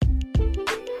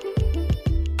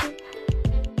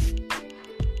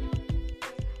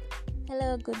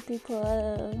good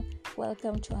people.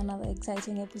 Welcome to another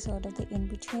exciting episode of The In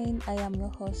Between. I am your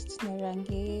host,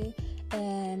 Narangi,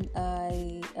 and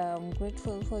I am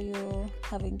grateful for you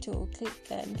having to click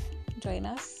and join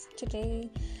us today.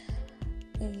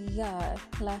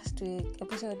 Last week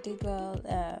episode did well.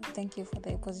 Thank you for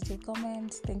the positive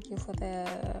comments. Thank you for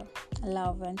the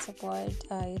love and support.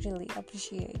 I really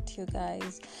appreciate you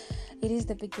guys. It is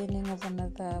the beginning of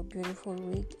another beautiful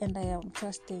week, and I am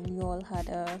trusting you all had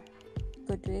a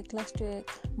good week last week.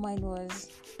 Mine was,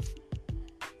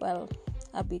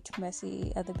 a bit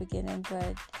messy at the beginning,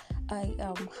 but I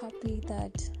am happy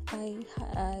that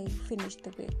I finished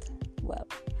the week well.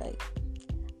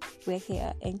 We're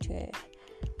here into it.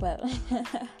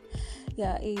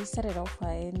 It started off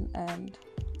fine, and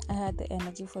I had the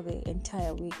energy for the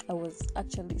entire week. I was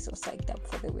actually so psyched up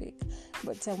for the week,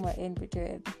 but somewhere in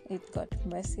between it got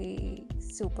messy,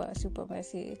 super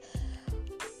messy.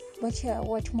 But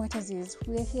what matters is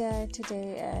we're here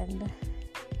today, and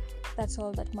that's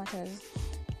all that matters.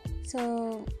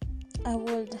 So I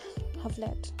would have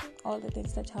let all the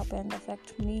things that happened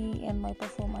affect me and my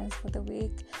performance for the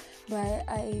week, but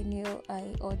I knew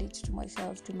I owed it to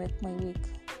myself to make my week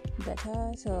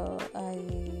better. So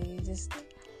I just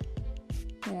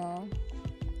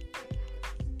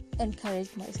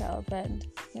encouraged myself and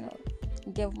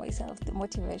gave myself the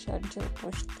motivation to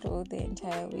push through the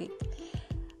entire week.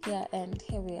 And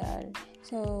here we are.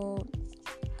 So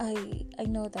I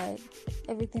know that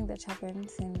everything that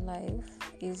happens in life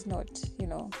is not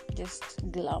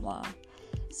just glamour.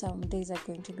 Some days are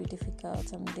going to be difficult,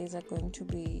 some days are going to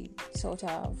be so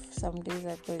tough, some days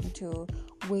are going to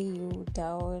weigh you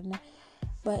down.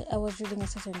 But I was reading a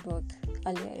certain book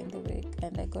earlier in the week,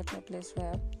 and I got to a place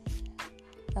where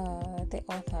the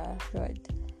author wrote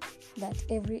that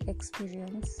every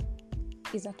experience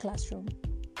is a classroom.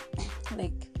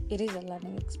 It is a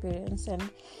learning experience, and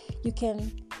you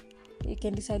can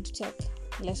decide to take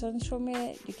lessons from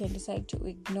it. You can decide to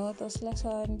ignore those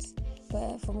lessons.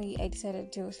 But for me, I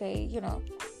decided to say,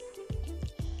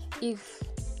 if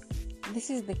this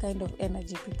is the kind of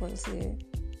energy people see,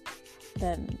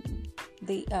 then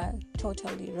they are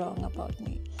totally wrong about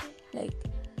me.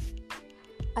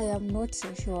 I am not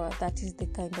so sure that is the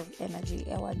kind of energy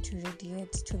I want to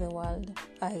radiate to the world.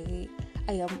 I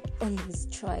am always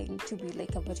trying to be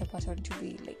a better person, to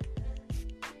be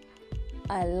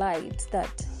a light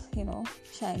that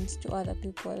shines to other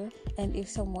people. And if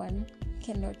someone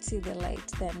cannot see the light,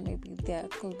 then maybe there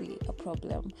could be a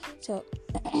problem. So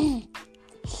I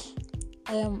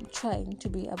am trying to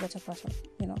be a better person,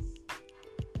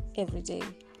 every day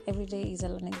is a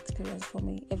learning experience for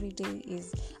me. Every day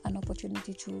is an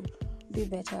opportunity to be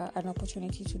better, an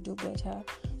opportunity to do better.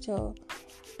 So,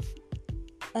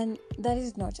 and that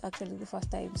is not actually the first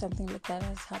time something like that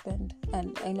has happened.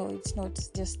 And I know it's not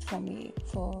just for me,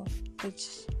 for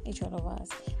each one of us.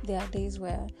 There are days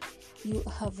where you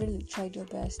have really tried your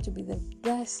best to be the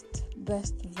best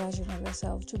version of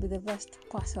yourself, to be the best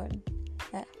person.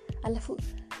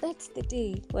 That's the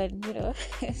day when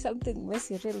something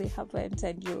messy really happens,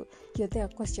 and you're there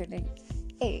questioning,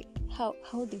 hey, how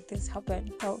did this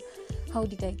happen? How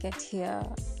did I get here?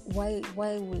 Why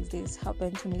will this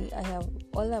happen to me?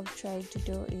 All I've tried to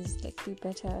do is be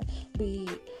better, be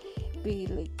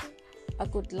a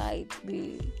good light,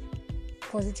 be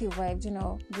positive vibes,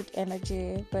 good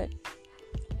energy.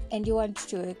 And you want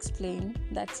to explain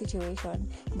that situation,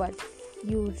 but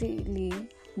you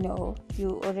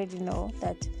already know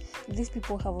that these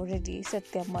people have already set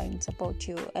their minds about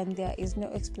you, and there is no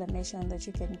explanation that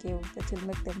you can give that will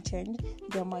make them change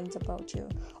their minds about you.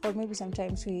 Or maybe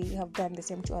sometimes we have done the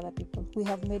same to other people. We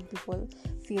have made people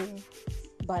feel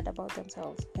bad about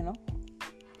themselves,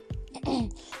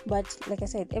 But like I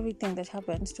said, everything that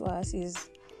happens to us is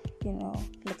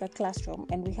like a classroom,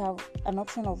 and we have an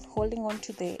option of holding on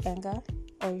to the anger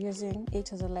or using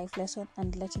it as a life lesson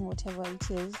and letting whatever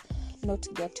it is not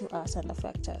get to us and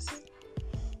affect us.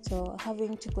 So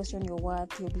having to question your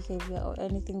worth, your behavior, or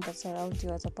anything that surrounds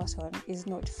you as a person is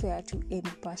not fair to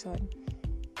any person.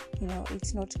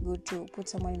 It's not good to put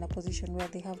someone in a position where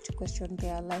they have to question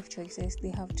their life choices,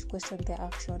 they have to question their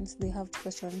actions, they have to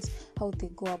question how they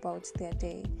go about their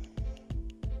day.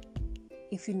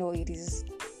 If it is,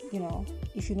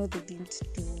 if they didn't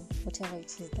do whatever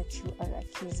it is that you are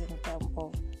accusing them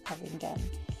of having done.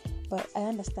 But I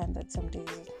understand that some days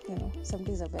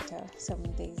are better, some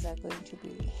days are going to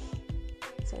be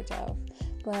so tough.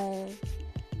 But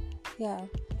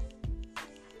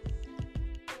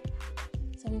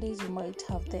some days you might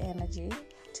have the energy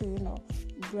to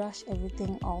brush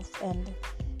everything off and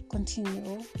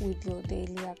continue with your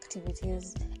daily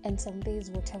activities, and some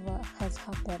days whatever has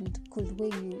happened could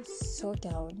weigh you so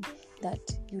down that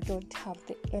you don't have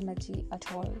the energy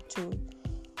at all to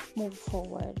move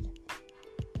forward.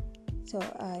 So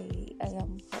I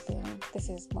am hoping, this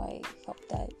is my hope,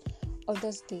 that on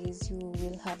those days you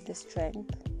will have the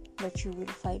strength, that you will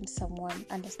find someone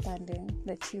understanding,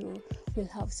 that you will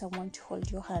have someone to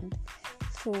hold your hand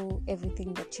through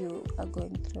everything that you are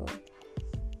going through,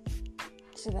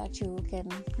 so that you can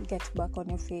get back on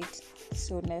your feet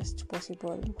soonest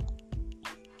possible.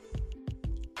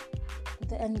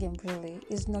 The end game really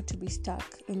is not to be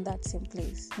stuck in that same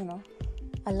place,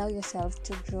 Allow yourself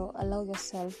to grow, allow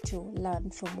yourself to learn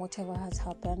from whatever has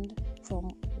happened, from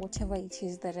whatever it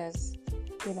is that has,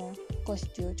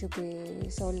 caused you to be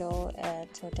so low and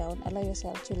so down. Allow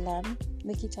yourself to learn,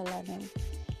 make it a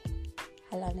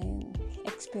learning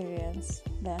experience,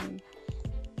 then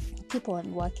keep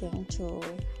on working to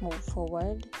move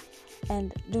forward,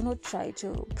 and do not try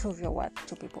to prove your worth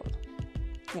to people.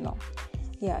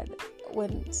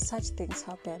 When such things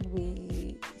happen,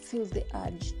 we feel the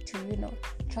urge to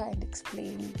try and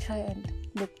explain, try and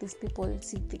make these people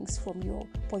see things from your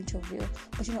point of view.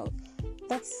 But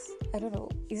that's, I don't know,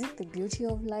 is it the beauty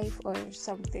of life or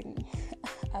something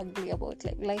ugly about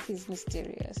life? Life is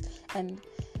mysterious, and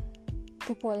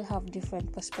people have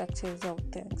different perspectives of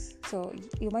things. So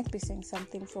you might be saying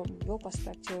something from your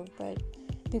perspective, but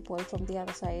people from the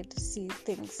other side see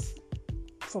things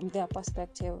from their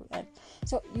perspective, and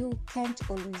so you can't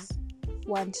always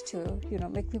want to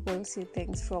make people see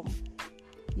things from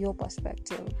your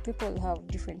perspective. People have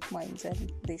different minds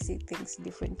and they see things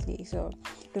differently, so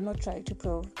do not try to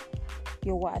prove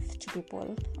your worth to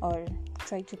people, or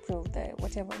try to prove that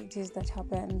whatever it is that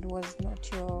happened was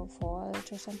not your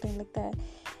fault or something like that.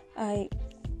 I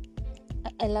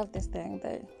love this thing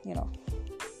that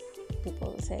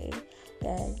people say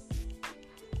that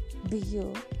be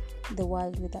you, the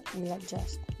world will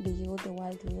adjust. Be you, the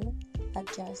world will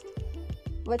adjust.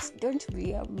 But don't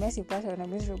be a messy person, a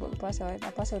miserable person,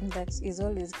 a person that is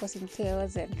always causing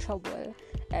chaos and trouble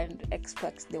and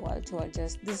expects the world to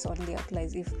adjust. This only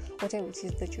applies if whatever it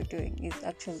is that you're doing is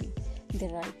actually the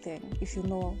right thing. If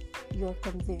you're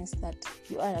convinced that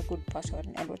you are a good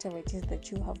person and whatever it is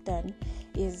that you have done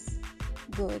is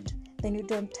good, then you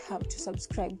don't have to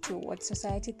subscribe to what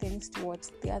society thinks, to what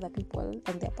the other people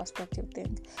and their perspective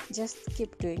think. Just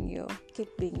keep doing you, keep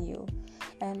being you,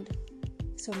 and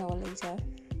sooner or later,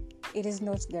 it is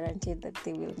not guaranteed that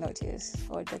they will notice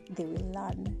or that they will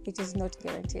learn. It is not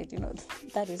guaranteed,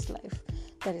 that is life.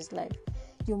 That is life.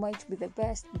 You might be the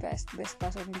best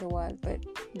person in the world, but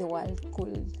the world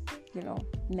could,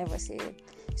 never see it.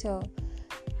 So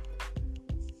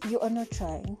you are not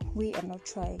trying, we are not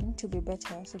trying to be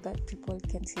better so that people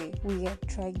can see. We are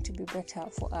trying to be better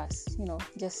for us,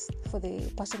 just for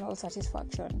the personal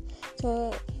satisfaction.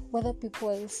 So whether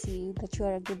people see that you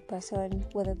are a good person,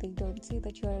 whether they don't see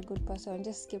that you are a good person,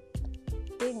 just keep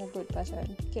being a good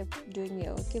person, keep doing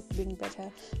you, keep being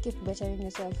better, keep bettering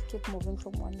yourself, keep moving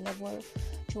from one level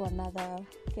to another,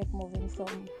 keep moving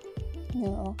from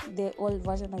the old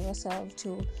version of yourself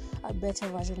to a better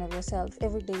version of yourself.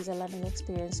 Every day is a learning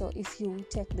experience. So if you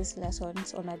take these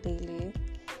lessons on a daily,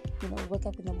 wake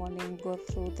up in the morning, go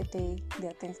through the day, there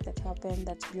are things that happen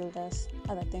that build us,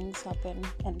 other things happen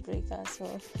and break us.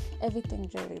 So everything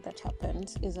really that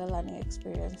happens is a learning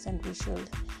experience, and we should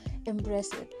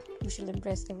embrace it. We should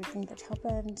embrace everything that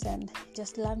happens and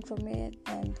just learn from it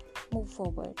and move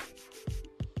forward.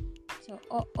 So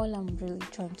all I'm really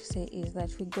trying to say is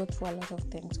that we go through a lot of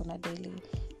things on a daily,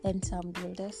 and some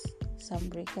build us, some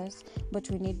break us, but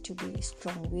we need to be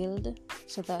strong-willed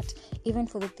so that even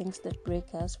for the things that break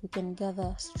us, we can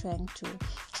gather strength to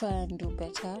try and do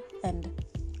better and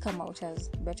come out as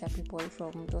better people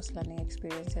from those learning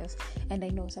experiences. And I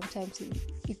know sometimes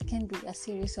it can be a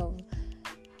series of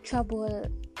trouble,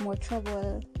 more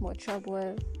trouble,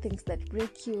 things that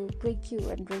break you,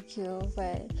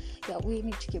 but we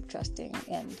need to keep trusting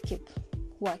and keep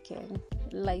working.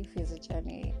 Life is a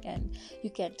journey, and you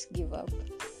can't give up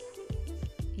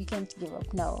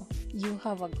now. You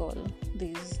have a goal.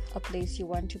 There's a place you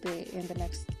want to be in the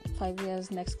next 5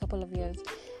 years, next couple of years,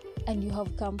 and you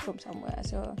have come from somewhere,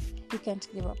 so you can't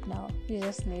give up now. You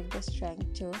just need the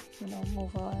strength to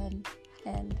move on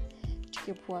and to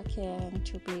keep working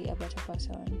to be a better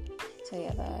person. So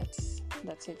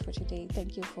that's it for today.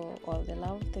 Thank you for all the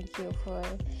love. Thank you for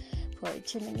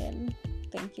tuning in.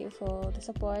 Thank you for the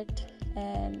support,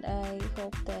 and I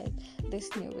hope that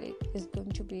this new week is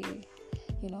going to be,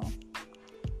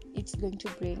 it's going to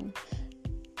bring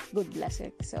good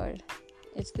blessings, or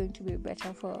it's going to be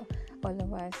better for all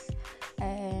of us.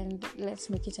 And let's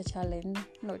make it a challenge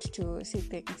not to see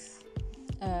things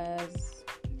as,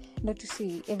 not to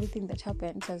see everything that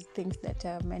happens as things that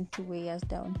are meant to weigh us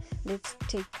down. Let's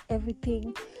take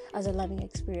everything as a learning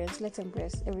experience. Let's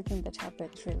embrace everything that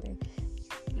happens, really.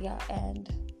 Yeah,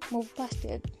 and move past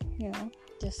it,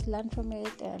 just learn from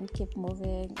it and keep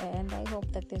moving. And I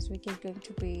hope that this week is going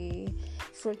to be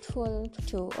fruitful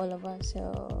to all of us.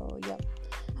 So yeah,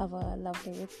 have a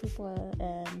lovely week, people,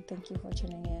 and thank you for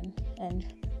tuning in.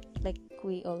 And like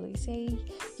we always say,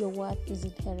 your worth is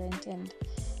inherent and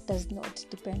does not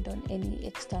depend on any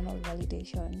external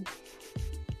validation.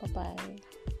 Bye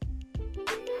bye.